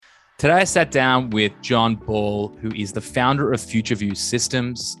Today, I sat down with John Ball, who is the founder of FutureView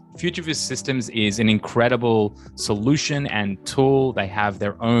Systems. FutureView Systems is an incredible solution and tool. They have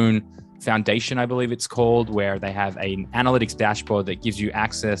their own foundation, I believe it's called, where they have an analytics dashboard that gives you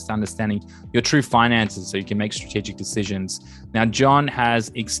access to understanding your true finances so you can make strategic decisions. Now, John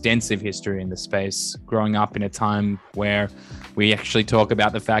has extensive history in the space, growing up in a time where we actually talk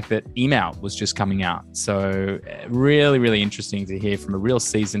about the fact that email was just coming out. So really, really interesting to hear from a real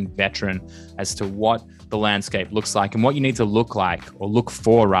seasoned veteran as to what the landscape looks like and what you need to look like, or look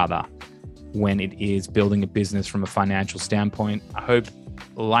for rather, when it is building a business from a financial standpoint. I hope,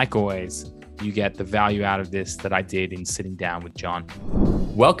 like always, you get the value out of this that I did in sitting down with John.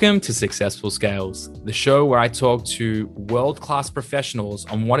 Welcome to Successful Scales, the show where I talk to world-class professionals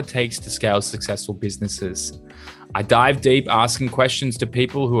on what it takes to scale successful businesses. I dive deep asking questions to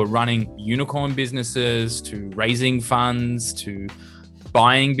people who are running unicorn businesses, to raising funds, to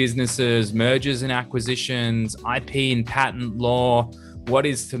buying businesses, mergers and acquisitions, IP and patent law, what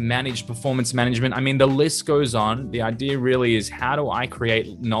is to manage performance management. I mean, the list goes on. The idea really is, how do I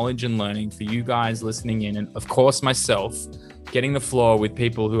create knowledge and learning for you guys listening in? And of course, myself, getting the floor with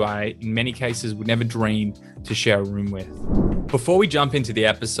people who I, in many cases, would never dream to share a room with. Before we jump into the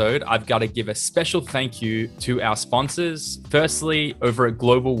episode, I've got to give a special thank you to our sponsors. Firstly, over at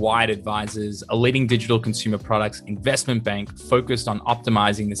Global Wide Advisors, a leading digital consumer products investment bank focused on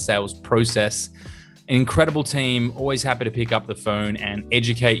optimizing the sales process. An incredible team, always happy to pick up the phone and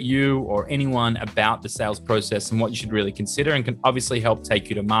educate you or anyone about the sales process and what you should really consider, and can obviously help take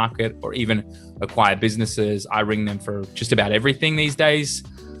you to market or even acquire businesses. I ring them for just about everything these days.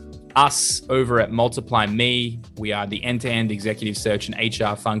 Us over at Multiply Me, we are the end-to-end executive search and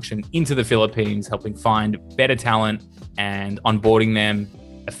HR function into the Philippines, helping find better talent and onboarding them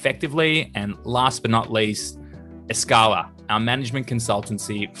effectively. And last but not least, Escala, our management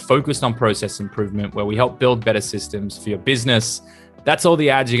consultancy focused on process improvement, where we help build better systems for your business. That's all the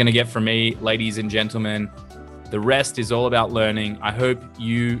ads you're going to get from me, ladies and gentlemen. The rest is all about learning. I hope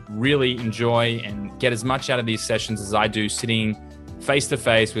you really enjoy and get as much out of these sessions as I do, sitting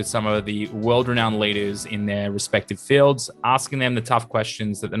face-to-face with some of the world-renowned leaders in their respective fields, asking them the tough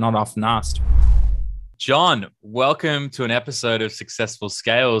questions that they're not often asked. John, welcome to an episode of Successful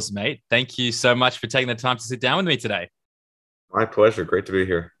Scales, mate. Thank you so much for taking the time to sit down with me today. My pleasure. Great to be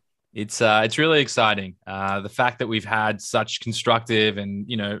here. It's really exciting. The fact that we've had such constructive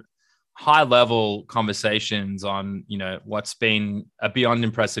and, high-level conversations on, what's been a beyond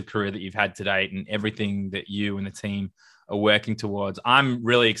impressive career that you've had to date and everything that you and the team are working towards. I'm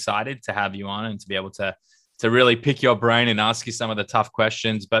really excited to have you on and to be able to really pick your brain and ask you some of the tough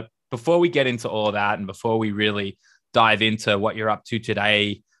questions. But before we get into all of that, and before we really dive into what you're up to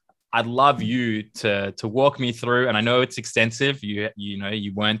today, I'd love you to walk me through. And I know it's extensive. You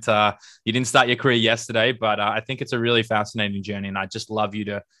didn't start your career yesterday, but I think it's a really fascinating journey. And I'd just love you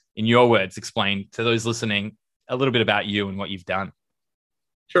to, in your words, explain to those listening a little bit about you and what you've done.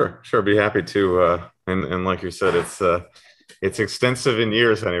 Sure. Be happy to. And like you said, it's extensive in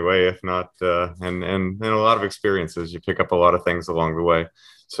years anyway, if not, and a lot of experiences. You pick up a lot of things along the way.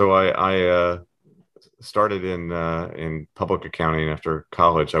 So I started in public accounting after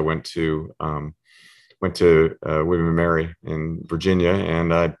college. I went to William & Mary in Virginia,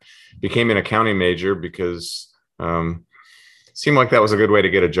 and I became an accounting major because it seemed like that was a good way to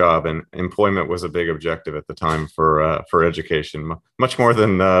get a job, and employment was a big objective at the time for education, much more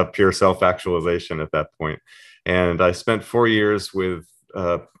than pure self-actualization at that point. And I spent 4 years with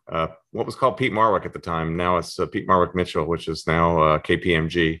what was called Peat Marwick at the time. Now it's Peat Marwick Mitchell, which is now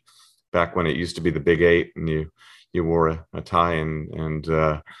KPMG. Back when it used to be the Big Eight, and you wore a tie and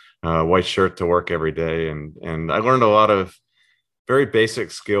a white shirt to work every day. And I learned a lot of very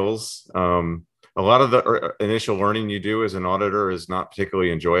basic skills. A lot of the initial learning you do as an auditor is not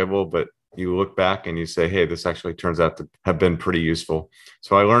particularly enjoyable, but you look back and you say, hey, this actually turns out to have been pretty useful.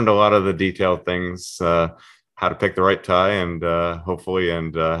 So I learned a lot of the detailed things, how to pick the right tie, and hopefully,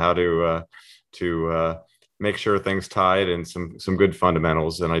 and how to make sure things tied, and some good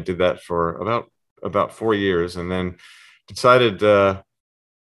fundamentals. And I did that for about 4 years, and then decided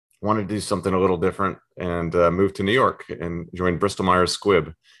wanted to do something a little different, and moved to New York and joined Bristol Myers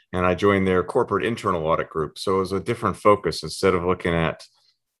Squibb. And I joined their corporate internal audit group. So it was a different focus. Instead of looking at,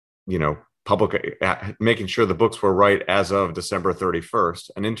 making sure the books were right as of December 31st,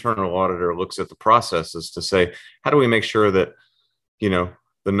 an internal auditor looks at the processes to say, how do we make sure that,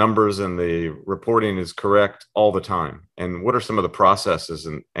 the numbers and the reporting is correct all the time? And what are some of the processes?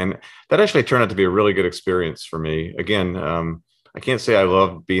 And that actually turned out to be a really good experience for me. Again, I can't say I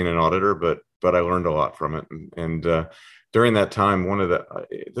love being an auditor, but I learned a lot from it. And during that time,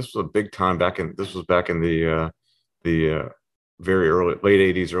 this was a big time this was back in the very early,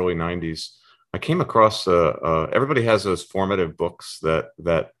 late 80s, early 90s. I came across, everybody has those formative books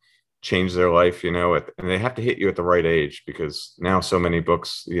that change their life, and they have to hit you at the right age, because now so many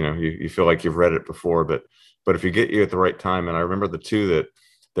books, you feel like you've read it before, but if you get you at the right time. And I remember the two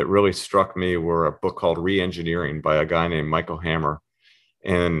that really struck me were a book called Re-Engineering by a guy named Michael Hammer.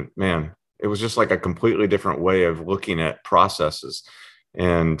 And man, it was just like a completely different way of looking at processes.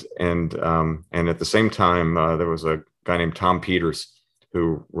 And at the same time, there was a guy named Tom Peters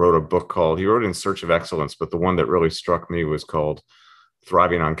who wrote a book he wrote In Search of Excellence, but the one that really struck me was called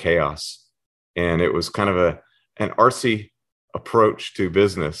Thriving on Chaos. And it was kind of an artsy approach to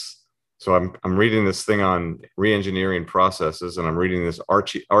business. So I'm reading this thing on re-engineering processes, and I'm reading this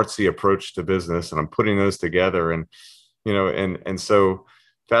artsy approach to business, and I'm putting those together. And so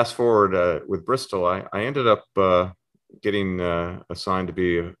fast forward with Bristol, I ended up getting assigned to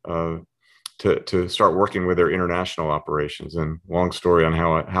be to start working with their international operations. And long story on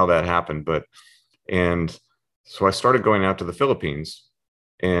how that happened, and so I started going out to the Philippines,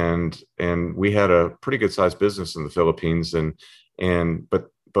 and we had a pretty good sized business in the Philippines,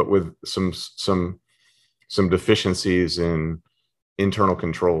 but with some deficiencies in internal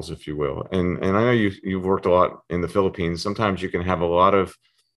controls, if you will. And I know you've worked a lot in the Philippines. Sometimes you can have a lot of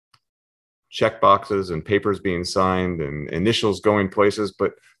check boxes and papers being signed and initials going places,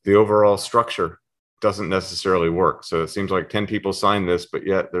 but the overall structure doesn't necessarily work. So it seems like 10 people signed this, but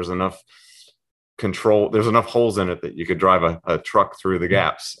yet there's enough control, there's enough holes in it that you could drive a truck through the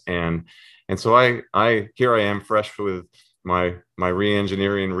gaps. And so here I am, fresh with my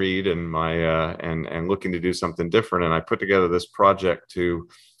re-engineering read and my and looking to do something different. And I put together this project to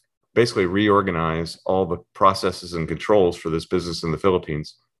basically reorganize all the processes and controls for this business in the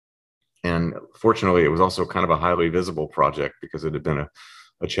Philippines. And fortunately, it was also kind of a highly visible project because it had been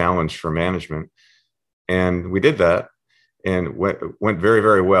a challenge for management. And we did that, and went very,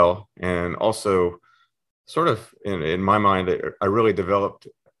 very well. And also, sort of in my mind, I really developed,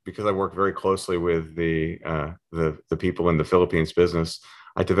 because I work very closely with the people in the Philippines business.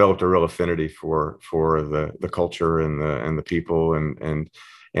 I developed a real affinity for the culture and the people,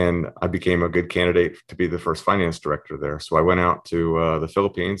 and I became a good candidate to be the first finance director there. So I went out to the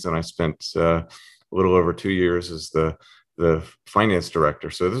Philippines, and I spent a little over 2 years as the finance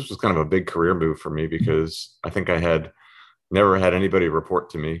director. So this was kind of a big career move for me, because I think I had never had anybody report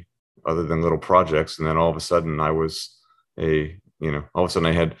to me other than little projects. And then all of a sudden all of a sudden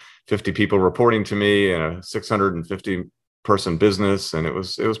I had 50 people reporting to me and a 650 person business. And it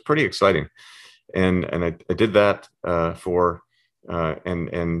was pretty exciting. And I did that and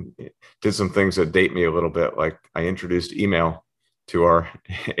did some things that date me a little bit. Like I introduced email to our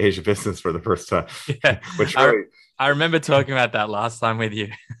Asia business for the first time. Yeah. Which really, I remember talking about that last time with you.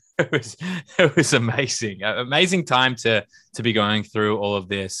 It was amazing. Amazing time to be going through all of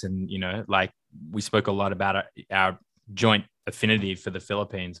this. And, like we spoke a lot about our joint affinity for the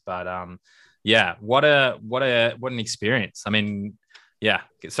Philippines, but yeah, what an experience. I mean, yeah,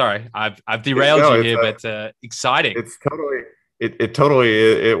 sorry, I've derailed you here, but exciting. It's totally,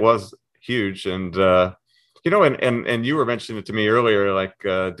 it was huge. And, and you were mentioning it to me earlier, like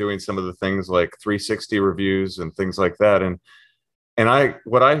doing some of the things like 360 reviews and things like that. And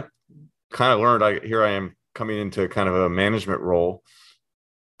what I kind of learned, here I am coming into kind of a management role,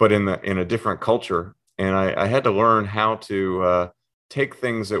 but in a different culture. And I had to learn how to take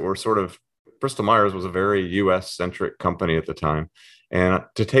things that were sort of, Bristol Myers was a very US centric company at the time, and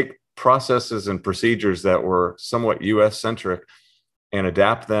to take processes and procedures that were somewhat US centric and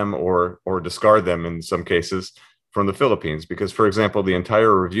adapt them or discard them in some cases from the Philippines. Because, for example, the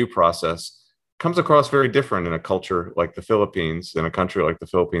entire review process comes across very different in a culture like the Philippines, in a country like the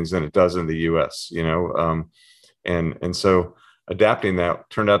Philippines, than it does in the US, and so adapting that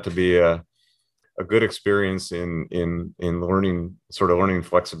turned out to be a good experience in learning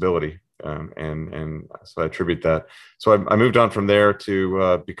flexibility. And so I attribute that. So I moved on from there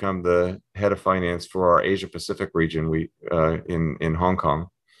to become the head of finance for our Asia Pacific region. In Hong Kong,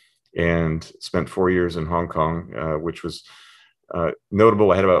 and spent 4 years in Hong Kong, which was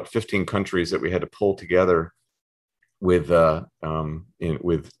notable. I had about 15 countries that we had to pull together with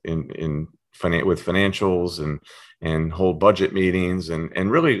financials and hold budget meetings,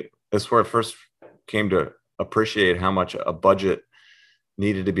 and really that's where I first came to appreciate how much a budget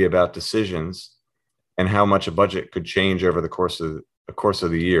needed to be about decisions, and how much a budget could change over the course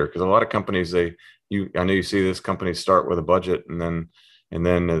of the year. Because a lot of companies, I know you see this, companies start with a budget, and then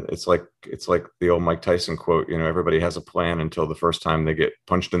it's like the old Mike Tyson quote, everybody has a plan until the first time they get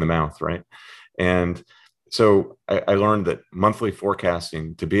punched in the mouth, right? And so I learned that monthly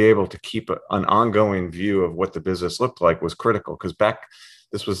forecasting, to be able to keep an ongoing view of what the business looked like, was critical. Because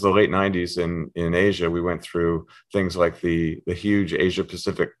this was the late 90s in Asia. We went through things like the huge Asia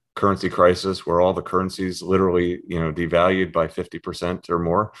Pacific currency crisis, where all the currencies literally, devalued by 50% or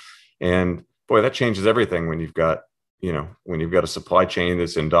more. And boy, that changes everything when you've got a supply chain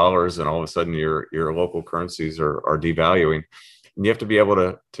that's in dollars, and all of a sudden your local currencies are devaluing. And you have to be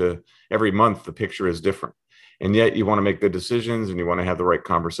able to every month the picture is different. And yet you want to make good decisions and you want to have the right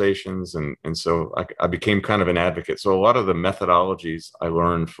conversations. And so I became kind of an advocate. So a lot of the methodologies I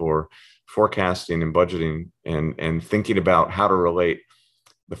learned for forecasting and budgeting and thinking about how to relate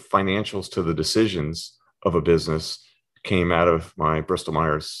the financials to the decisions of a business came out of my Bristol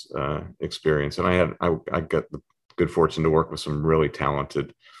Myers experience. And I got the good fortune to work with some really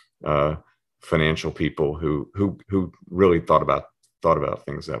talented financial people who really thought about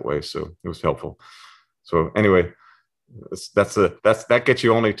things that way. So it was helpful. So anyway, that gets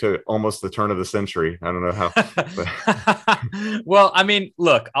you only to almost the turn of the century. I don't know how. Well, I mean,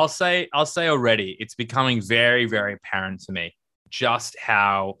 look, I'll say already, it's becoming very, very apparent to me just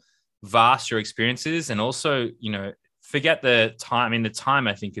how vast your experience is, and also, forget the time. I mean, the time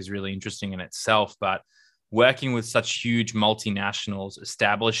I think is really interesting in itself, but working with such huge multinationals,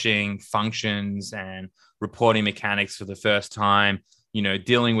 establishing functions and reporting mechanics for the first time,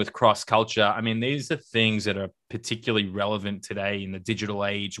 dealing with cross culture. I mean, these are things that are particularly relevant today in the digital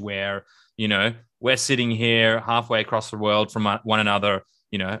age where, we're sitting here halfway across the world from one another.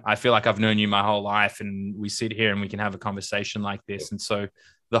 I feel like I've known you my whole life, and we sit here and we can have a conversation like this. And so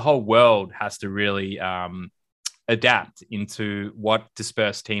the whole world has to really adapt into what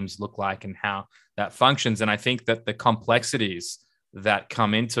dispersed teams look like and how that functions. And I think that the complexities that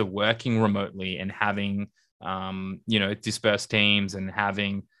come into working remotely and having dispersed teams and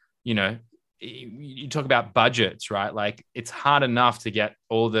having, you talk about budgets, right? Like, it's hard enough to get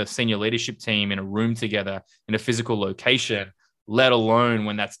all the senior leadership team in a room together in a physical location, let alone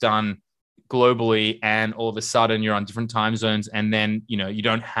when that's done globally and all of a sudden you're on different time zones, and then, you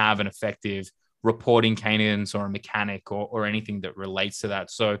don't have an effective reporting cadence or a mechanic or anything that relates to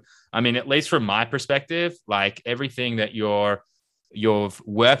that. So, I mean, at least from my perspective, like, everything that you've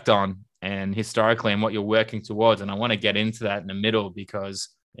worked on and historically and what you're working towards, and I want to get into that in a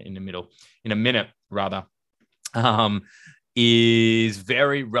minute rather, is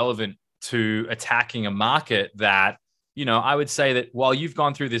very relevant to attacking a market that, I would say that while you've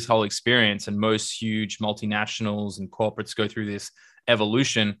gone through this whole experience, and most huge multinationals and corporates go through this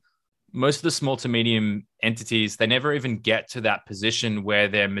evolution, most of the small to medium entities, they never even get to that position where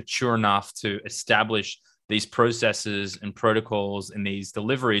they're mature enough to establish these processes and protocols and these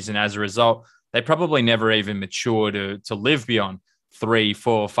deliveries. And as a result, they probably never even mature to live beyond 3,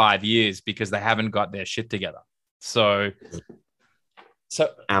 4, 5 years because they haven't got their shit together. So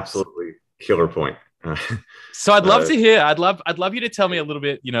absolutely killer point. So I'd love to hear, I'd love you to tell me a little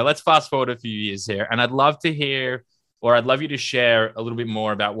bit, let's fast forward a few years here. And I'd love to hear, or I'd love you to share a little bit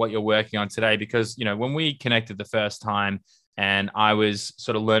more about what you're working on today, because, when we connected the first time and I was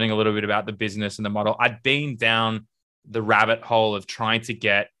sort of learning a little bit about the business and the model, I'd been down the rabbit hole of trying to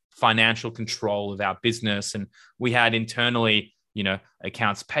get financial control of our business. And we had internally,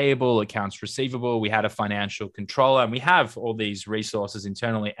 accounts payable, accounts receivable, we had a financial controller, and we have all these resources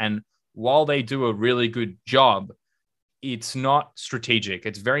internally. And while they do a really good job, it's not strategic.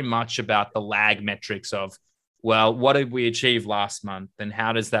 It's very much about the lag metrics of, well, what did we achieve last month and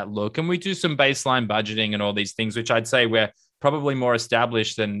how does that look? And we do some baseline budgeting and all these things, which I'd say we're probably more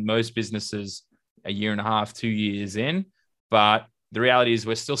established than most businesses a year and a half, 2 years in. But the reality is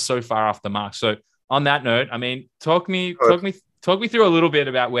we're still so far off the mark. So on that note, I mean, talk me through a little bit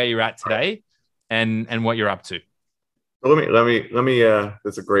about where you're at today and what you're up to. Well, let me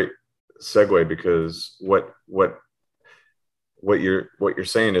that's a great segue, because what you're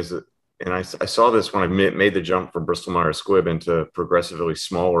saying is that, and I saw this when I made the jump from Bristol Myers Squibb into progressively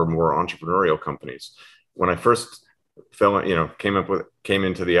smaller, more entrepreneurial companies. When I first came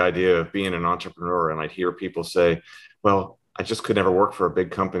into the idea of being an entrepreneur, and I'd hear people say, well, I just could never work for a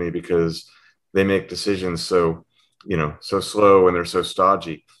big company because they make decisions so slow and they're so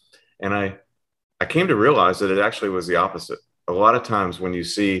stodgy. And I came to realize that it actually was the opposite. A lot of times when you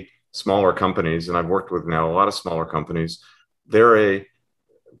see smaller companies, and I've worked with now a lot of smaller companies,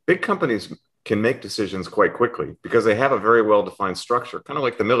 big companies can make decisions quite quickly because they have a very well-defined structure, kind of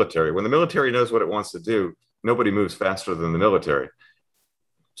like the military. When the military knows what it wants to do, nobody moves faster than the military.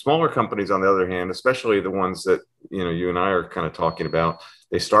 Smaller companies, on the other hand, especially the ones that you and I are kind of talking about,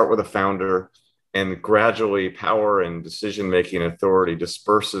 they start with a founder, and gradually power and decision-making authority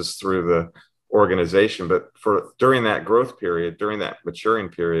disperses through organization. But for during that growth period, during that maturing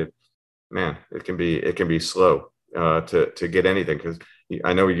period, man, it can be slow to get anything, because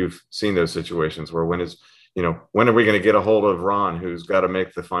I know you've seen those situations where when are we going to get a hold of Ron, who's got to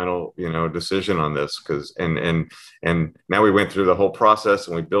make the final decision on this? Because and now we went through the whole process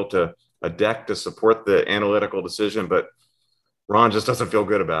and we built a deck to support the analytical decision, but Ron just doesn't feel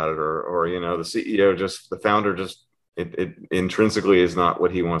good about it, or the CEO, the founder, it intrinsically is not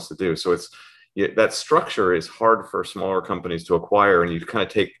what he wants to do. So that structure is hard for smaller companies to acquire, and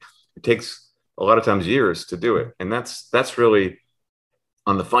it takes a lot of times years to do it. And that's really,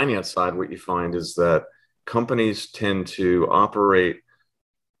 on the finance side, what you find is that companies tend to operate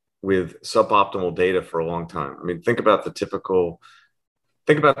with suboptimal data for a long time. I mean, think about the typical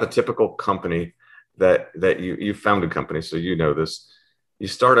company that you founded company. So this, you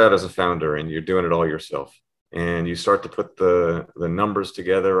start out as a founder and you're doing it all yourself, and you start to put the numbers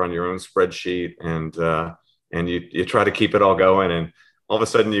together on your own spreadsheet, and you try to keep it all going, and all of a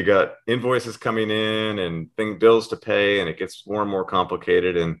sudden you got invoices coming in and bills to pay, and it gets more and more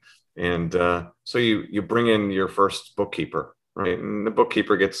complicated. And so you bring in your first bookkeeper, right? And the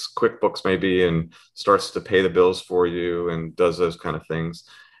bookkeeper gets QuickBooks maybe and starts to pay the bills for you and does those kind of things.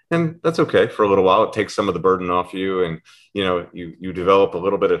 And that's okay for a little while. It takes some of the burden off you, and you develop a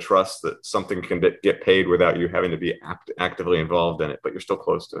little bit of trust that something can get paid without you having to be actively involved in it, but you're still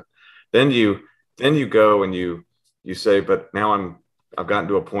close to it. Then you go and you say, but now I've gotten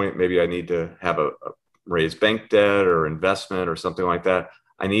to a point, maybe I need to have a raise bank debt or investment or something like that.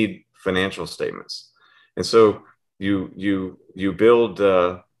 I need financial statements. And so you build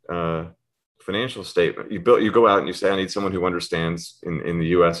financial statement. You go out and you say, I need someone who understands, in the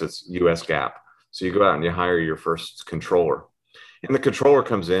US, it's US GAAP. So you go out and you hire your first controller. And the controller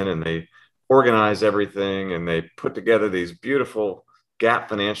comes in and they organize everything, and they put together these beautiful GAAP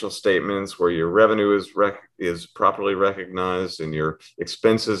financial statements where your revenue is properly recognized and your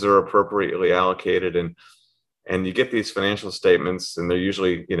expenses are appropriately allocated, and you get these financial statements, and they're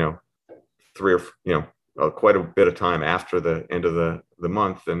usually quite a bit of time after the end of the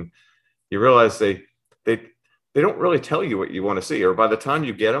month, and you realize they don't really tell you what you want to see, or by the time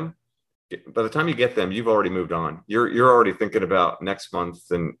you get them, you've already moved on. You're already thinking about next month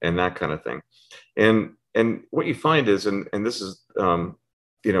and that kind of thing, and what you find is, and this is,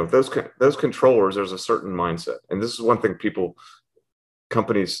 those controllers, there's a certain mindset. And this is one thing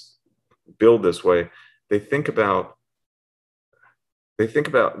companies build this way. They think about,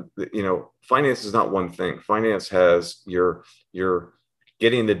 finance is not one thing. Finance has you're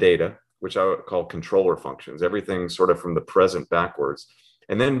getting the data, which I would call controller functions, everything sort of from the present backwards,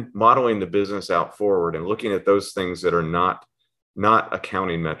 and then modeling the business out forward and looking at those things that are not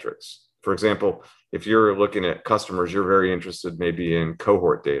accounting metrics. For example, if you're looking at customers, you're very interested maybe in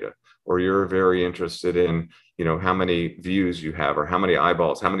cohort data, or you're very interested in, how many views you have, or how many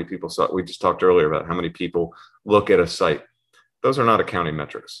eyeballs, how many people saw. We just talked earlier about how many people look at a site. Those are not accounting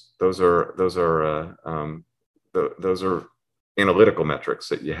metrics. Those are analytical metrics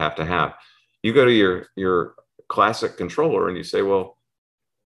that you have to have. You go to your classic controller and you say, well,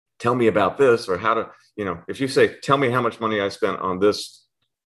 tell me about this, or how to, if you say, tell me how much money I spent on this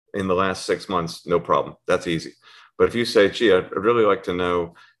in the last 6 months, no problem. That's easy. But if you say, gee, I'd really like to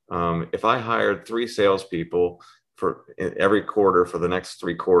know, if I hired 3 salespeople for every quarter for the next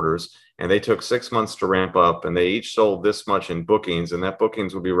 3 quarters, and they took 6 months to ramp up, and they each sold this much in bookings, and that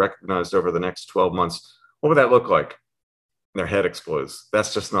bookings will be recognized over the next 12 months, what would that look like? And their head explodes.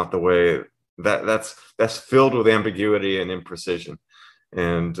 That's just not the way. That's filled with ambiguity and imprecision.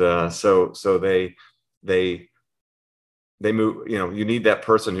 And so they move, you need that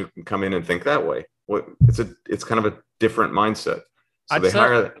person who can come in and think that way. It's kind of a different mindset.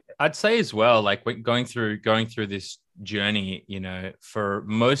 So I'd say as well, like going through this journey, for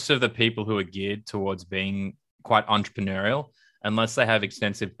most of the people who are geared towards being quite entrepreneurial, unless they have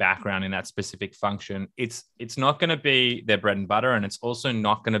extensive background in that specific function, it's not going to be their bread and butter. And it's also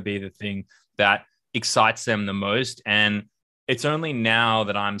not going to be the thing that excites them the most. And it's only now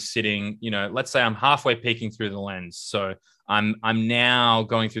that I'm sitting, let's say I'm halfway peeking through the lens. So I'm now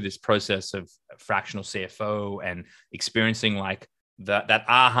going through this process of fractional CFO and experiencing like that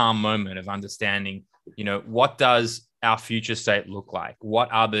aha moment of understanding, what does our future state look like?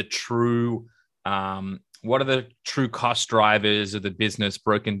 What are the true cost drivers of the business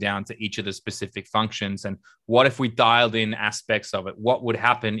broken down to each of the specific functions? And what if we dialed in aspects of it? What would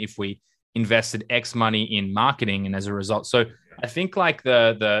happen if we invested X money in marketing? And as a result, so I think like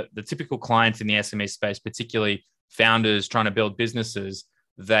the typical clients in the SME space, particularly founders trying to build businesses,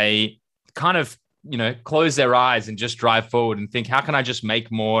 they kind of close their eyes and just drive forward and think, how can I just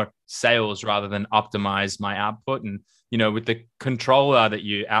make more sales rather than optimize my output? And, with the controller that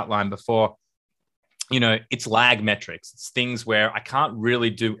you outlined before, it's lag metrics. It's things where I can't really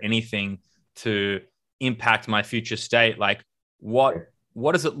do anything to impact my future state. Like what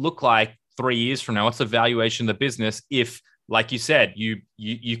does it look like 3 years from now? What's the valuation of the business if, like you said,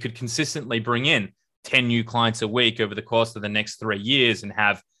 you could consistently bring in 10 new clients a week over the course of the next 3 years and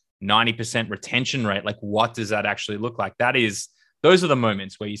have 90% retention rate? Like, what does that actually look like? Those are the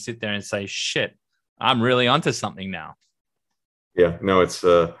moments where you sit there and say, shit, I'm really onto something now. Yeah, no, it's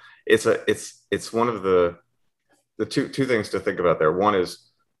one of the two things to think about there. One is,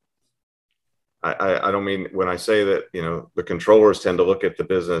 I don't mean when I say that, the controllers tend to look at the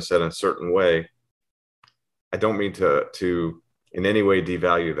business in a certain way, I don't mean to in any way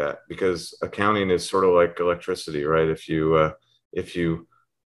devalue that, because accounting is sort of like electricity, right? If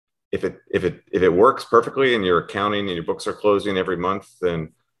it works perfectly and you're accounting and your books are closing every month,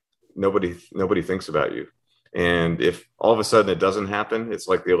 then nobody thinks about you. And if all of a sudden it doesn't happen, it's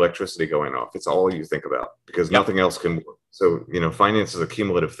like the electricity going off. It's all you think about because nothing else can work. So, finance is a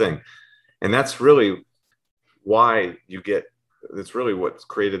cumulative thing. And that's really why that's really what's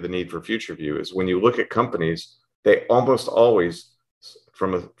created the need for FutureView is when you look at companies, they almost always,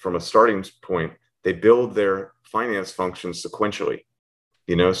 from a starting point, they build their finance functions sequentially.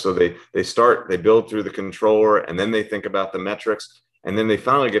 So they build through the controller, and then they think about the metrics, and then they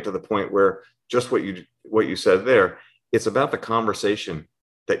finally get to the point where just what you said there, it's about the conversation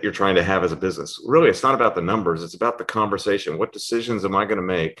that you're trying to have as a business. Really, it's not about the numbers, it's about the conversation. What decisions am I going to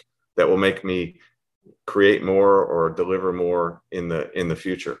make that will make me create more or deliver more in the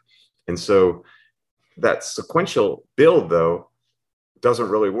future? And so that sequential build, though, doesn't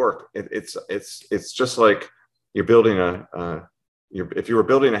really work. It's just like you're building if you were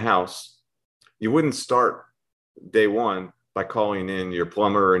building a house, you wouldn't start day one by calling in your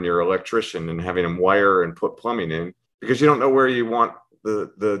plumber and your electrician and having them wire and put plumbing in, because you don't know where you want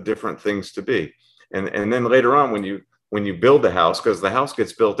the different things to be. And then later on, when you build the house, because the house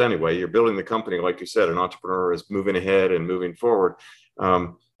gets built anyway, you're building the company, like you said, an entrepreneur is moving ahead and moving forward.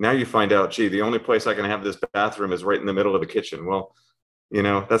 Now you find out, gee, the only place I can have this bathroom is right in the middle of the kitchen. Well,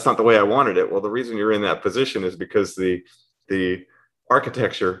 that's not the way I wanted it. Well, the reason you're in that position is because the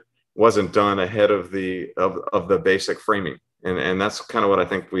architecture wasn't done ahead of the basic framing. And that's kind of what I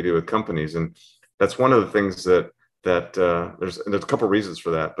think we do with companies. And that's one of the things that there's a couple of reasons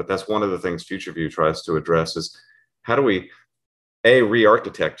for that, but that's one of the things FutureView tries to address is how do we A,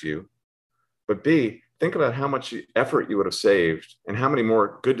 re-architect you, but B, think about how much effort you would have saved and how many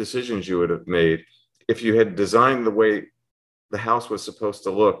more good decisions you would have made if you had designed the way the house was supposed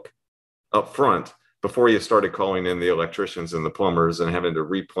to look up front before you started calling in the electricians and the plumbers and having to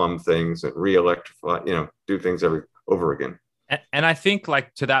replumb things and re-electrify, do things over again. And I think,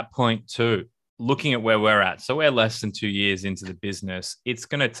 like, to that point too, looking at where we're at, so we're less than 2 years into the business, it's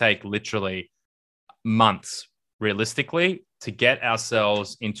going to take literally months, realistically, to get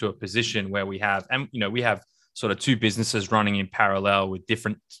ourselves into a position where we have sort of two businesses running in parallel with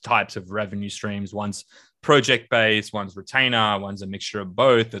different types of revenue streams. One's project-based, one's retainer, one's a mixture of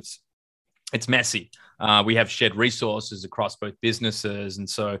both. It's messy. We have shared resources across both businesses. And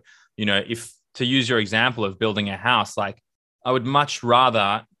so, if to use your example of building a house, like I would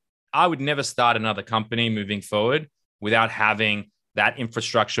never start another company moving forward without having that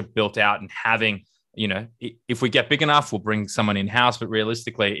infrastructure built out and having, if we get big enough, we'll bring someone in-house, but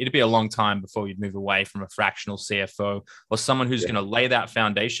realistically, it'd be a long time before you'd move away from a fractional CFO or someone who's going to lay that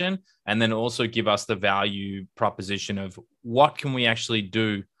foundation and then also give us the value proposition of what can we actually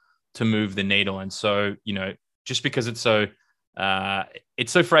do to move the needle. And so, just because it's so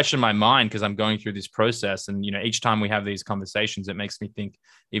fresh in my mind because I'm going through this process, and each time we have these conversations, it makes me think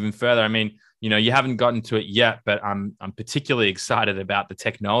even further. I mean, you haven't gotten to it yet, but I'm particularly excited about the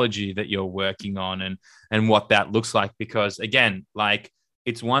technology that you're working on and what that looks like, because again, like,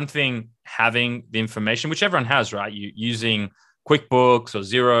 it's one thing having the information, which everyone has, right? You using QuickBooks or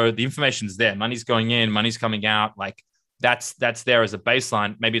Xero, the information's there, money's going in, money's coming out, like that's there as a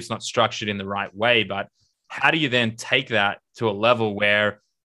baseline. Maybe it's not structured in the right way, but how do you then take that to a level where,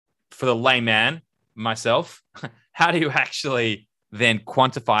 for the layman, myself, how do you actually then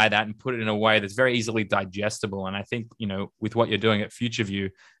quantify that and put it in a way that's very easily digestible? And I think, with what you're doing at FutureView,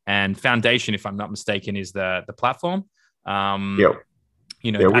 and Foundation, if I'm not mistaken, is the platform. That's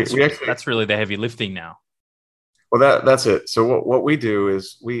really the heavy lifting now. Well, that's it. So what we do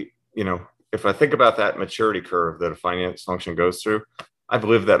is if I think about that maturity curve that a finance function goes through, I've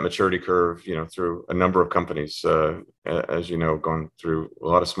lived that maturity curve, through a number of companies, as you know, gone through a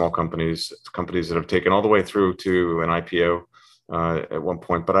lot of small companies that have taken all the way through to an IPO at one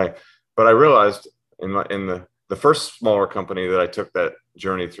point. But I realized in the first smaller company that I took that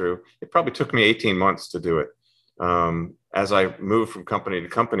journey through, it probably took me 18 months to do it. As I moved from company to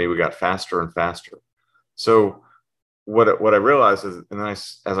company, we got faster and faster. So what I realized is, and then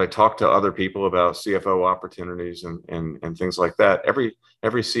as I talked to other people about CFO opportunities and things like that, every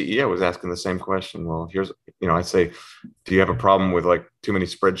CEO was asking the same question. Well, here's, I say, do you have a problem with like too many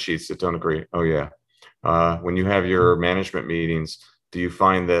spreadsheets that don't agree? Oh yeah. When you have your management meetings, do you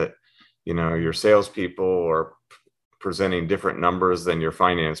find that, your salespeople are presenting different numbers than your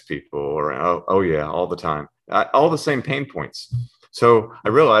finance people? Or, oh yeah, all the time, all the same pain points. So I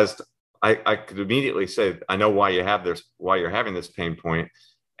realized I could immediately say, I know why you're having this pain point,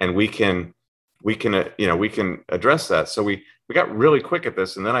 and we can address that. So we got really quick at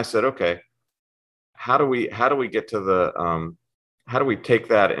this, and then I said, okay, how do we get to how do we take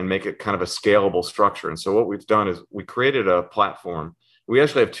that and make it kind of a scalable structure? And so what we've done is we created a platform. We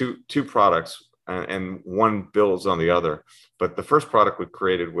actually have two products, and one builds on the other. But the first product we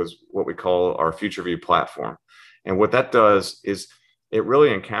created was what we call our FutureView platform. And what that does is it really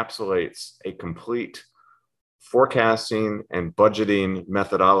encapsulates a complete forecasting and budgeting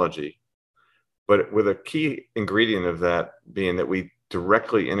methodology, but with a key ingredient of that being that we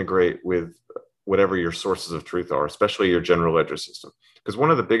directly integrate with whatever your sources of truth are, especially your general ledger system. Because one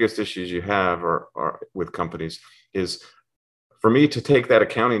of the biggest issues you have are with companies is, for me to take that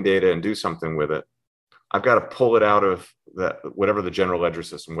accounting data and do something with it, I've got to pull it out of that, whatever the general ledger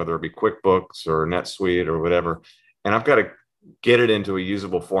system, whether it be QuickBooks or NetSuite or whatever, and I've got to get it into a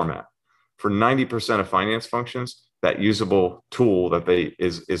usable format. For 90% of finance functions, that usable tool that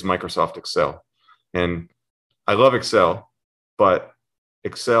is Microsoft Excel. And I love Excel, but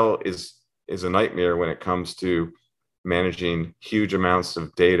Excel is a nightmare when it comes to managing huge amounts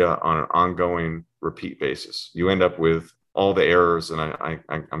of data on an ongoing repeat basis. You end up with all the errors, and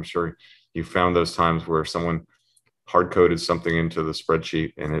I'm sure you found those times where someone hard-coded something into the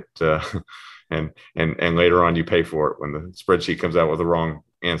spreadsheet, and it and later on you pay for it when the spreadsheet comes out with the wrong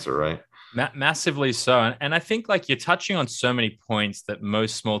answer, right? Massively so. And I think like you're touching on so many points that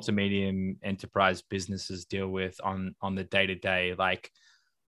most small to medium enterprise businesses deal with on the day-to-day. Like,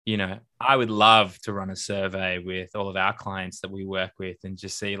 I would love to run a survey with all of our clients that we work with and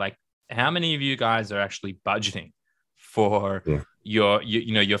just see like, how many of you guys are actually budgeting for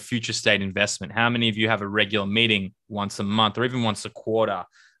your future state investment? How many of you have a regular meeting once a month or even once a quarter?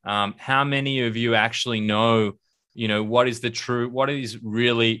 How many of you actually know, what is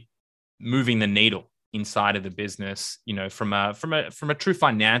really moving the needle inside of the business, from a true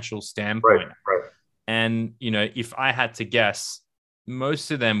financial standpoint. Right. And, if I had to guess,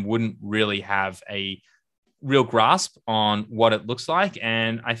 most of them wouldn't really have a real grasp on what it looks like.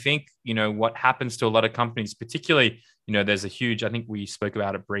 And I think, what happens to a lot of companies, particularly, there's a huge, I think we spoke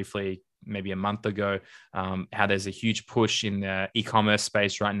about it briefly maybe a month ago, how there's a huge push in the e-commerce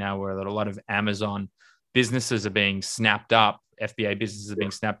space right now where a lot of Amazon businesses are being snapped up. FBA businesses are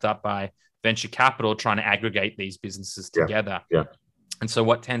being snapped up by venture capital trying to aggregate these businesses together. Yeah. And so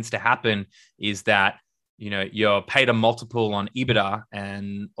what tends to happen is that, you're paid a multiple on EBITDA,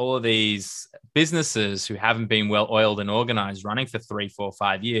 and all of these businesses who haven't been well oiled and organized running for 3, 4,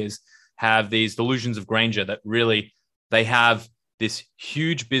 5 years have these delusions of grandeur that really they have this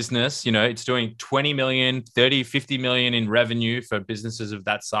huge business, it's doing 20 million, 30, 50 million in revenue for businesses of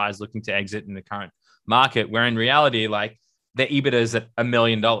that size looking to exit in the current market, where in reality, like their EBITDA is at $1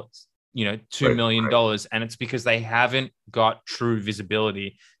 million, $2 million. Right. And it's because they haven't got true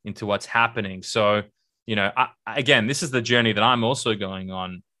visibility into what's happening. So, again, this is the journey that I'm also going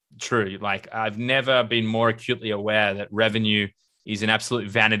on. True. Like I've never been more acutely aware that revenue is an absolute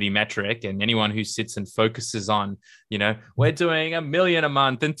vanity metric. And anyone who sits and focuses on, we're doing $1 million a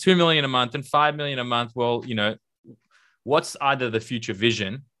month and $2 million a month and $5 million a month. Well, what's either the future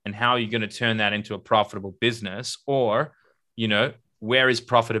vision and how are you going to turn that into a profitable business? Or, where is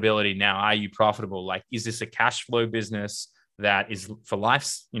profitability now? Are you profitable? Like, is this a cash flow business that is for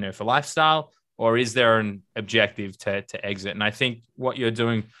life, for lifestyle? Or is there an objective to exit? And I think what you're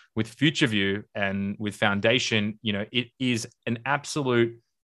doing with FutureView and with Foundation, it is an absolute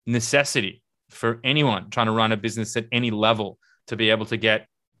necessity for anyone trying to run a business at any level to be able to get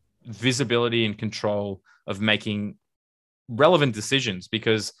visibility and control of making relevant decisions.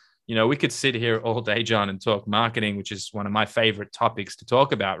 Because, we could sit here all day, John, and talk marketing, which is one of my favorite topics to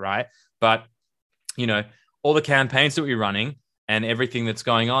talk about, right? But, all the campaigns that we're running and everything that's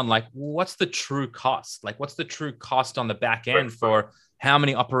going on, like what's the true cost? Like what's the true cost on the back end for how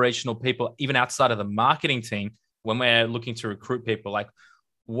many operational people, even outside of the marketing team, when we're looking to recruit people, like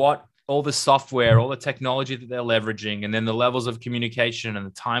what all the software, all the technology that they're leveraging, and then the levels of communication and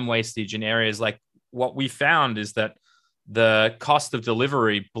the time wastage in areas like what we found is that the cost of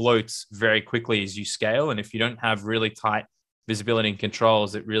delivery bloats very quickly as you scale. And if you don't have really tight visibility and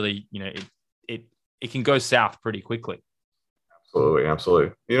controls, it really, it can go south pretty quickly.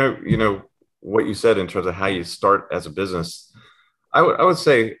 Absolutely. You know what you said in terms of how you start as a business. I would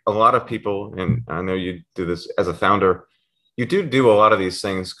say a lot of people, and I know you do this as a founder, you do a lot of these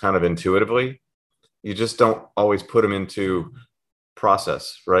things kind of intuitively. You just don't always put them into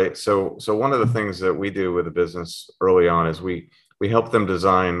process, right? So one of the things that we do with a business early on is we help them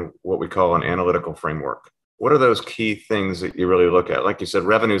design what we call an analytical framework. What are those key things that you really look at? Like you said,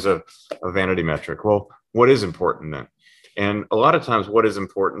 revenue is a vanity metric. Well, what is important then? And a lot of times what is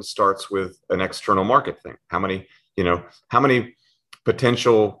important starts with an external market thing. How many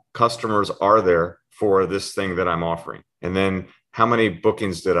potential customers are there for this thing that I'm offering? And then how many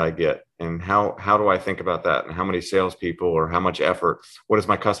bookings did I get? And how do I think about that? And how many salespeople, or how much effort? What is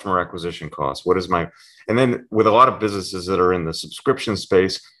my customer acquisition cost? And then with a lot of businesses that are in the subscription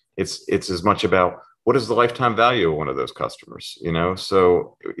space, it's as much about what is the lifetime value of one of those customers,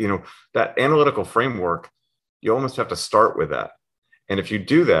 So, that analytical framework, you almost have to start with that. And if you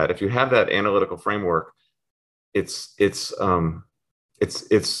do that, if you have that analytical framework, it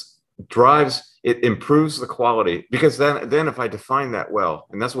improves the quality, because then if I define that well,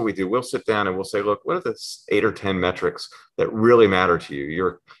 and that's what we do, we'll sit down and we'll say, look, what are the 8 or 10 metrics that really matter to you? You're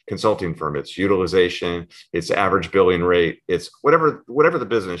a consulting firm, it's utilization, it's average billing rate, it's whatever the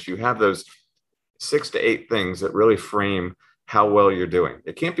business, you have those 6 to 8 things that really frame how well you're doing.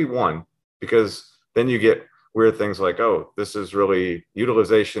 It can't be one, because then you get weird things like, oh, this is really,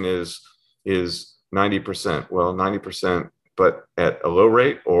 utilization is 90%. Well, 90%, but at a low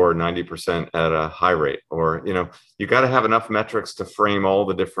rate, or 90% at a high rate, or, you got to have enough metrics to frame all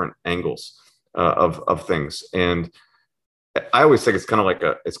the different angles of things. And I always think it's kind of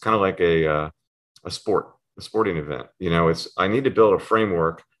like a sporting event. I need to build a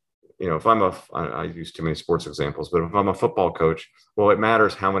framework. If I use too many sports examples, but if I'm a football coach, well, it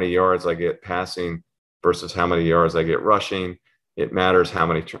matters how many yards I get passing versus how many yards I get rushing. It matters how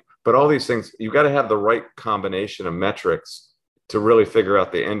many, but all these things, you got to have the right combination of metrics to really figure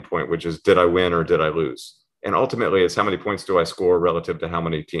out the endpoint, which is, did I win or did I lose? And ultimately, it's how many points do I score relative to how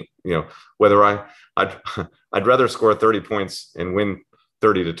many teams, whether I'd rather score 30 points and win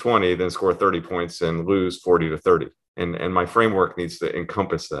 30-20 than score 30 points and lose 40-30. And my framework needs to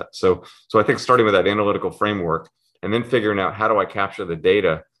encompass that. So I think starting with that analytical framework, and then figuring out how do I capture the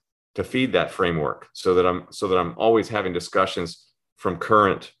data to feed that framework, so that I'm always having discussions from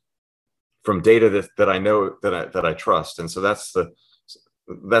data that I know that I trust. And so that's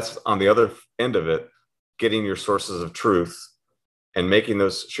on the other end of it, getting your sources of truth and making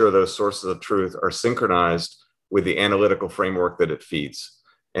sure those sources of truth are synchronized with the analytical framework that it feeds.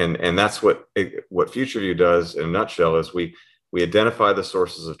 And that's what FutureView does in a nutshell, is we identify the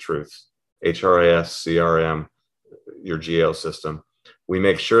sources of truth, HRIS, CRM, your GL system. We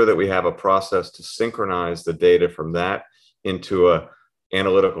make sure that we have a process to synchronize the data from that into a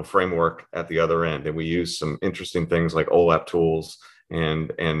analytical framework at the other end. And we use some interesting things like OLAP tools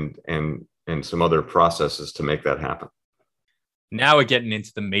and some other processes to make that happen. Now we're getting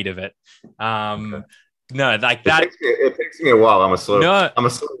into the meat of it. Okay. No, like that. It takes me a while. I'm a slow warm up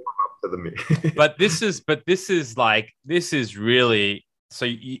to the meat. but this is really. So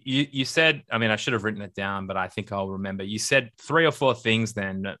you said, I mean, I should have written it down, but I think I'll remember. You said 3 or 4 things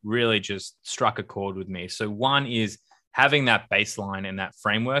then that really just struck a chord with me. So one is having that baseline and that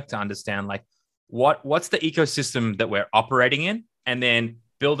framework to understand like what's the ecosystem that we're operating in, and then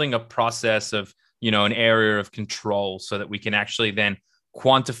building a process of, an area of control so that we can actually then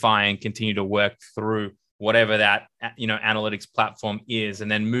quantify and continue to work through whatever that, analytics platform is.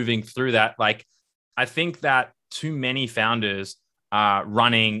 And then moving through that, like, I think that too many founders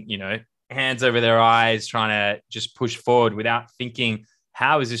running, hands over their eyes, trying to just push forward without thinking,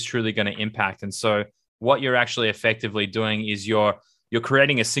 how is this truly going to impact? And so what you're actually effectively doing is you're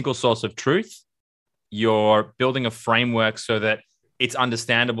creating a single source of truth. You're building a framework so that it's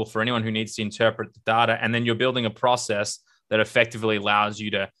understandable for anyone who needs to interpret the data. And then you're building a process that effectively allows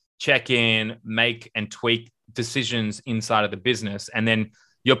you to check in, make and tweak decisions inside of the business. And then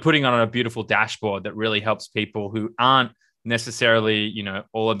you're putting on a beautiful dashboard that really helps people who aren't necessarily,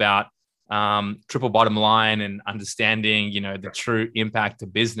 all about triple bottom line and understanding, the true impact to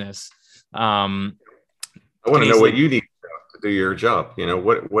business. I want to know what you need to do your job.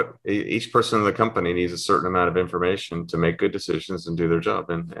 Each person in the company needs a certain amount of information to make good decisions and do their job.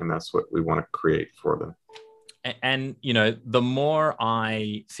 And that's what we want to create for them. And, the more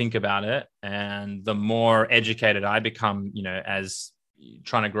I think about it and the more educated I become, as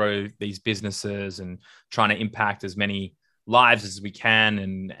trying to grow these businesses and trying to impact as many lives as we can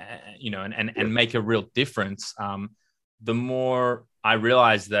and make a real difference, the more I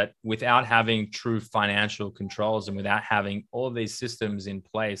realize that without having true financial controls and without having all of these systems in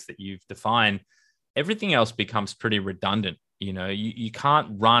place that you've defined, everything else becomes pretty redundant. You can't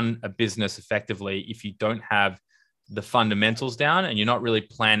run a business effectively if you don't have the fundamentals down and you're not really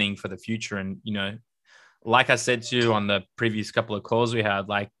planning for the future. And, like I said to you on the previous couple of calls we had,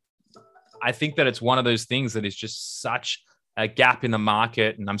 like, I think that it's one of those things that is just such a gap in the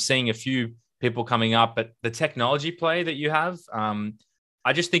market. And I'm seeing a few people coming up, but the technology play that you have,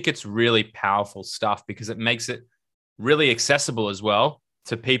 I just think it's really powerful stuff because it makes it really accessible as well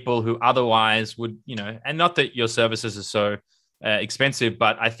to people who otherwise would, and not that your services are so expensive,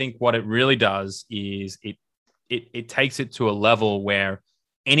 but I think what it really does is it takes it to a level where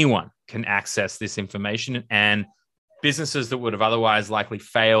anyone can access this information, and businesses that would have otherwise likely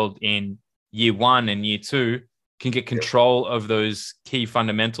failed in year one and year two can get control of those key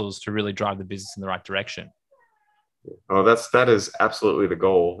fundamentals to really drive the business in the right direction. Oh, that is absolutely the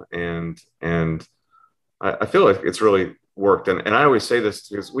goal. And I feel like it's really worked. And I always say this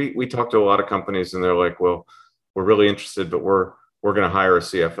because we talk to a lot of companies and they're like, well, we're really interested, but we're going to hire a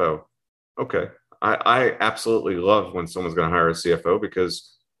CFO. Okay. I absolutely love when someone's going to hire a CFO,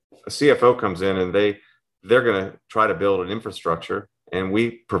 because a CFO comes in and they're going to try to build an infrastructure, and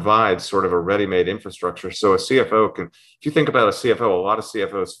we provide sort of a ready-made infrastructure. So a CFO can, if you think about a CFO, a lot of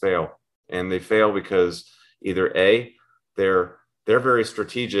CFOs fail, and they fail because either A, they're very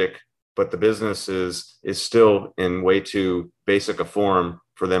strategic, but the business is still in way too basic a form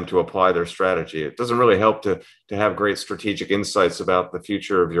for them to apply their strategy. It doesn't really help to have great strategic insights about the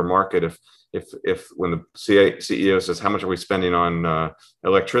future of your market if when the CEO says, how much are we spending on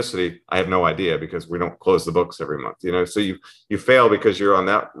electricity? I have no idea, because we don't close the books every month. So you fail because you're on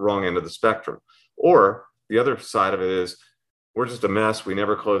that wrong end of the spectrum. Or the other side of it is, we're just a mess. We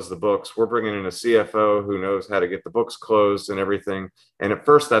never close the books. We're bringing in a CFO who knows how to get the books closed and everything. And at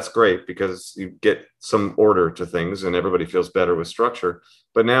first that's great because you get some order to things and everybody feels better with structure.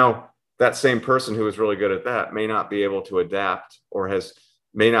 But now that same person who is really good at that may not be able to adapt, or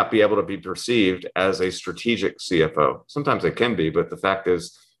may not be able to be perceived as a strategic CFO. Sometimes they can be, but the fact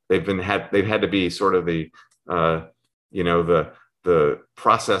is they've had to be sort of the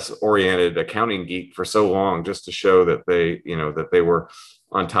process-oriented accounting geek for so long, just to show that they were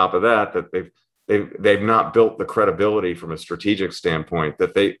on top of that they've not built the credibility from a strategic standpoint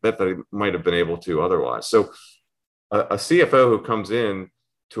that they might have been able to otherwise. So a CFO who comes in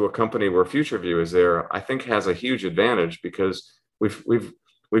to a company where FutureView is there, I think has a huge advantage, because we've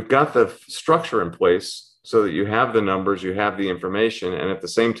got the structure in place so that you have the numbers, you have the information, and at the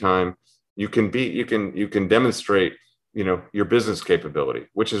same time you can demonstrate your business capability,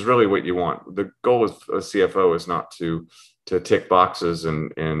 which is really what you want. The goal of a CFO is not to tick boxes and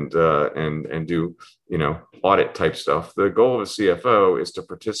do audit type stuff. The goal of a CFO is to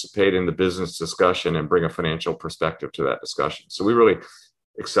participate in the business discussion and bring a financial perspective to that discussion. So we really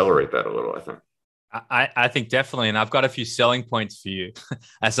accelerate that a little, I think. I think definitely, and I've got a few selling points for you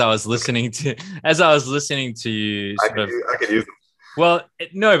as I was listening to you. I could use them. Well,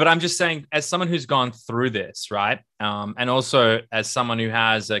 no, but I'm just saying, as someone who's gone through this, right, and also as someone who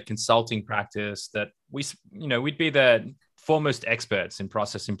has a consulting practice, that we'd be the foremost experts in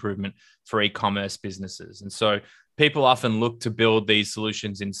process improvement for e-commerce businesses, and so people often look to build these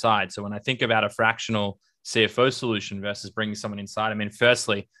solutions inside. So when I think about a fractional CFO solution versus bringing someone inside, I mean,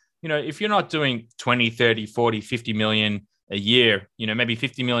 firstly, if you're not doing 20, 30, 40, 50 million a year, maybe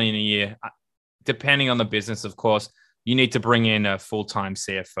 50 million a year, depending on the business, of course, you need to bring in a full-time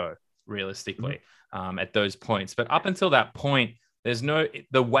CFO realistically at those points. But up until that point, there's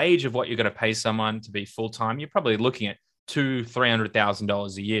the wage of what you're going to pay someone to be full-time. You're probably looking at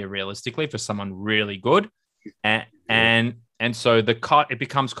 $200,000-$300,000 a year realistically for someone really good. And so it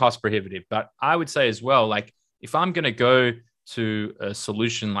becomes cost prohibitive. But I would say as well, like, if I'm going to go to a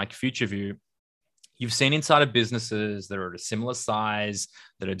solution like FutureView, you've seen inside of businesses that are at a similar size,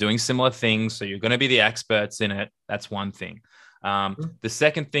 that are doing similar things. So you're going to be the experts in it. That's one thing. The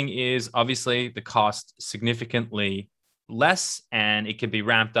second thing is obviously the cost significantly less, and it can be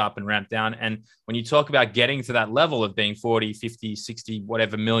ramped up and ramped down. And when you talk about getting to that level of being 40, 50, 60,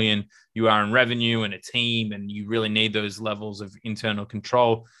 whatever million you are in revenue and a team, and you really need those levels of internal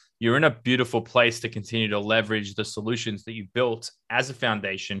control, you're in a beautiful place to continue to leverage the solutions that you built as a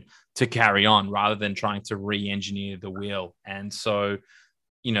foundation to carry on rather than trying to re-engineer the wheel. And so,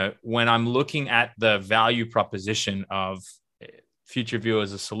 when I'm looking at the value proposition of FutureView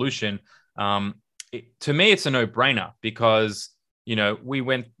as a solution, to me, it's a no-brainer because,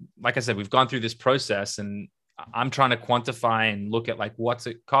 like I said, we've gone through this process and I'm trying to quantify and look at like what's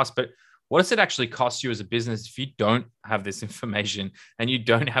it cost, but what does it actually cost you as a business if you don't have this information and you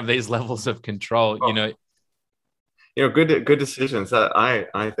don't have these levels of control? Good decisions.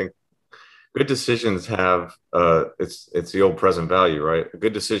 I think good decisions have it's the old present value, right? A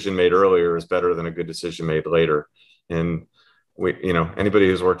good decision made earlier is better than a good decision made later. And anybody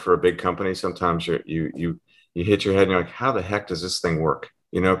who's worked for a big company, sometimes you hit your head and you're like, how the heck does this thing work?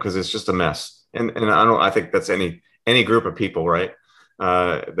 Because it's just a mess. And I think that's any group of people, right?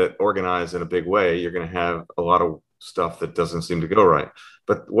 That organize in a big way, you're going to have a lot of stuff that doesn't seem to go right.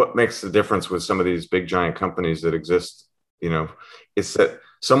 But what makes the difference with some of these big giant companies that exist, is that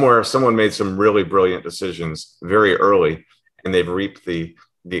somewhere someone made some really brilliant decisions very early, and they've reaped the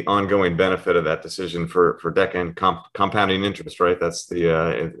ongoing benefit of that decision for decade compounding interest, right? That's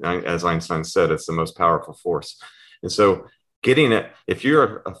as Einstein said, it's the most powerful force. And so getting it, if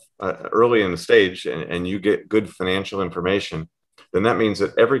you're early in the stage and you get good financial information, then that means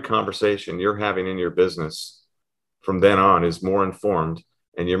that every conversation you're having in your business from then on is more informed.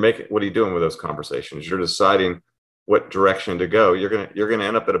 And what are you doing with those conversations? You're deciding what direction to go. You're gonna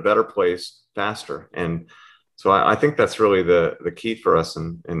end up at a better place faster. And so I think that's really the key for us.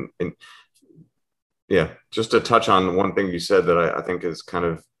 And yeah, just to touch on one thing you said that I think is kind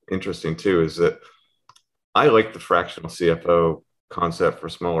of interesting too, is that I like the fractional CFO concept for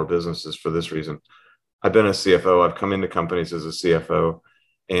smaller businesses for this reason. I've been a CFO. I've come into companies as a CFO.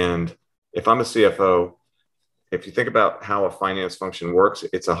 And if I'm a CFO, if you think about how a finance function works,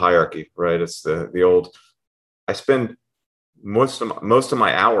 it's a hierarchy, right? It's the old, I spend most of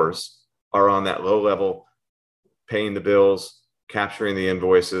my hours are on that low level, paying the bills, capturing the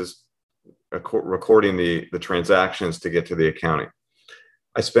invoices, recording the transactions to get to the accounting.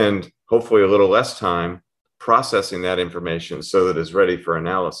 I spend hopefully a little less time processing that information so that it's ready for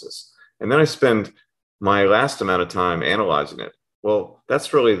analysis. And then I spend my last amount of time analyzing it. Well,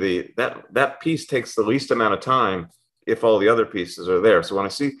 that's really that piece takes the least amount of time if all the other pieces are there. So when I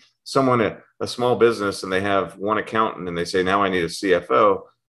see someone at a small business and they have one accountant and they say, now I need a CFO,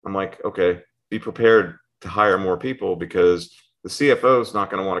 I'm like, okay, be prepared to hire more people because the CFO is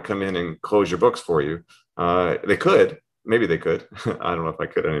not going to want to come in and close your books for you. They could, maybe they could. I don't know if I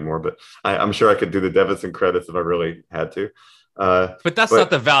could anymore, but I'm sure I could do the debits and credits if I really had to. But that's not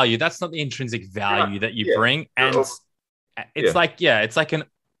the value. That's not the intrinsic value that you bring. And it's like an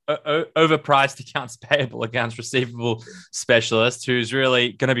overpriced accounts payable, accounts receivable specialist who's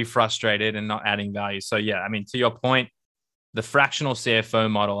really going to be frustrated and not adding value. So yeah, I mean, to your point, the fractional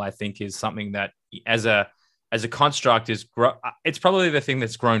CFO model, I think, is something that as a construct it's probably the thing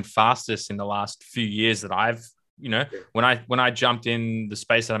that's grown fastest in the last few years that I've, when I jumped in the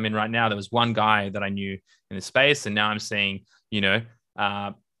space that I'm in right now, there was one guy that I knew in the space, and now I'm seeing,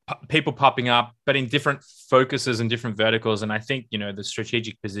 people popping up, but in different focuses and different verticals. And I think, the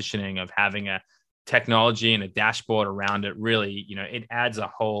strategic positioning of having a technology and a dashboard around it really, it adds a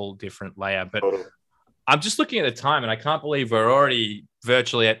whole different layer. But I'm just looking at the time and I can't believe we're already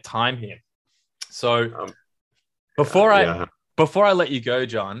virtually at time here. So before I let you go,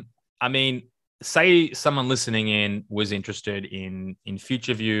 John, I mean, say someone listening in was interested in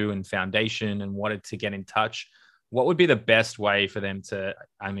FutureView and Foundation and wanted to get in touch. What would be the best way for them to,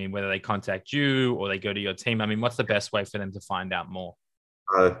 whether they contact you or they go to your team? What's the best way for them to find out more?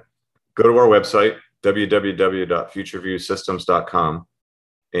 Go to our website, www.futureviewsystems.com.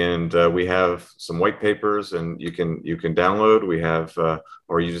 And we have some white papers and you can download. We have,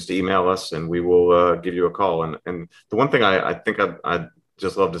 or you just email us and we will give you a call. And the one thing I think I'd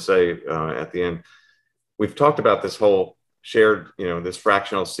just love to say at the end, we've talked about this whole shared, this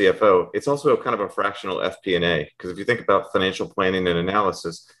fractional CFO. It's also kind of a fractional FP&A, because if you think about financial planning and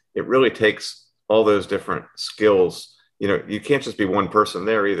analysis, it really takes all those different skills. You can't just be one person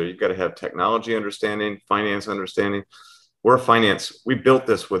there either. You've got to have technology understanding, finance understanding. We built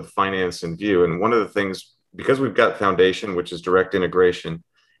this with finance in view. And one of the things, because we've got Foundation, which is direct integration,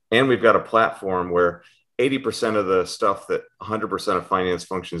 and we've got a platform where 80% of the stuff that 100% of finance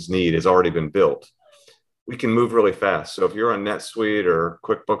functions need has already been built, we can move really fast. So if you're on NetSuite or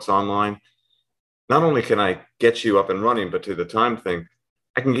QuickBooks Online, not only can I get you up and running, but to the time thing,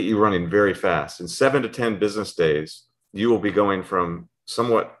 I can get you running very fast. In 7 to 10 business days, you will be going from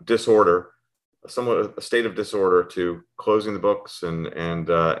somewhat disorder somewhat a state of disorder to closing the books and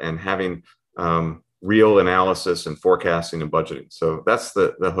having real analysis and forecasting and budgeting. So that's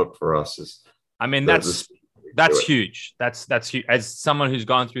the hook for us. Is I mean, that's huge. That's huge. As someone who's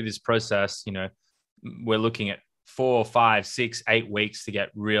gone through this process, we're looking at 4, 5, 6, 8 weeks to get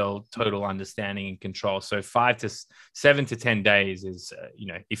real total understanding and control. So 5 to 7 to 10 days is,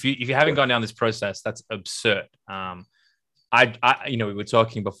 if you haven't gone down this process, that's absurd. We were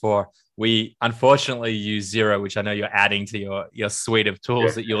talking before. We unfortunately use Xero, which I know you're adding to your suite of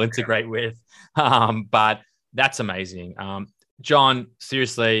tools that you'll integrate with. But that's amazing. John,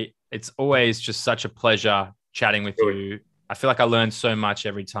 seriously, it's always just such a pleasure chatting with you. I feel like I learn so much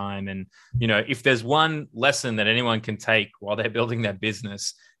every time. And, if there's one lesson that anyone can take while they're building their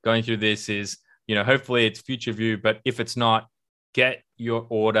business going through this is, hopefully it's FutureView, but if it's not, get your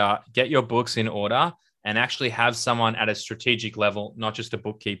books in order and actually have someone at a strategic level, not just a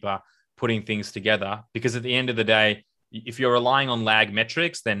bookkeeper, putting things together. Because at the end of the day, if you're relying on lag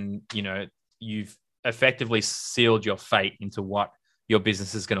metrics, then, you've effectively sealed your fate into what your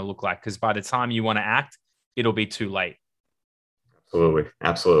business is going to look like. Because by the time you want to act, it'll be too late.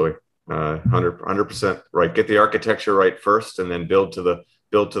 Absolutely. 100% right. Get the architecture right first, and then build to the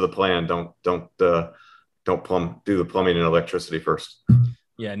plan. Don't do the plumbing and electricity first.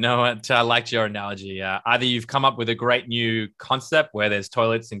 Yeah, no, I liked your analogy. Either you've come up with a great new concept where there's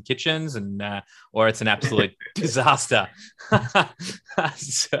toilets in kitchens, or it's an absolute disaster.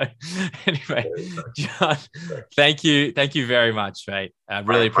 So, anyway, John, thank you very much, mate. I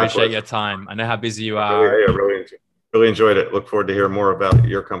really appreciate your time. I know how busy you are. Yeah, really enjoyed it. Look forward to hear more about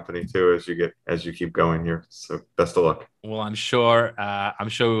your company too as you keep going here. So best of luck. Well, I'm sure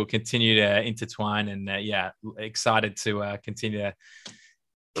we'll continue to intertwine, and excited to continue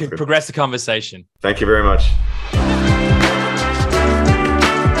to progress the conversation. Thank you very much.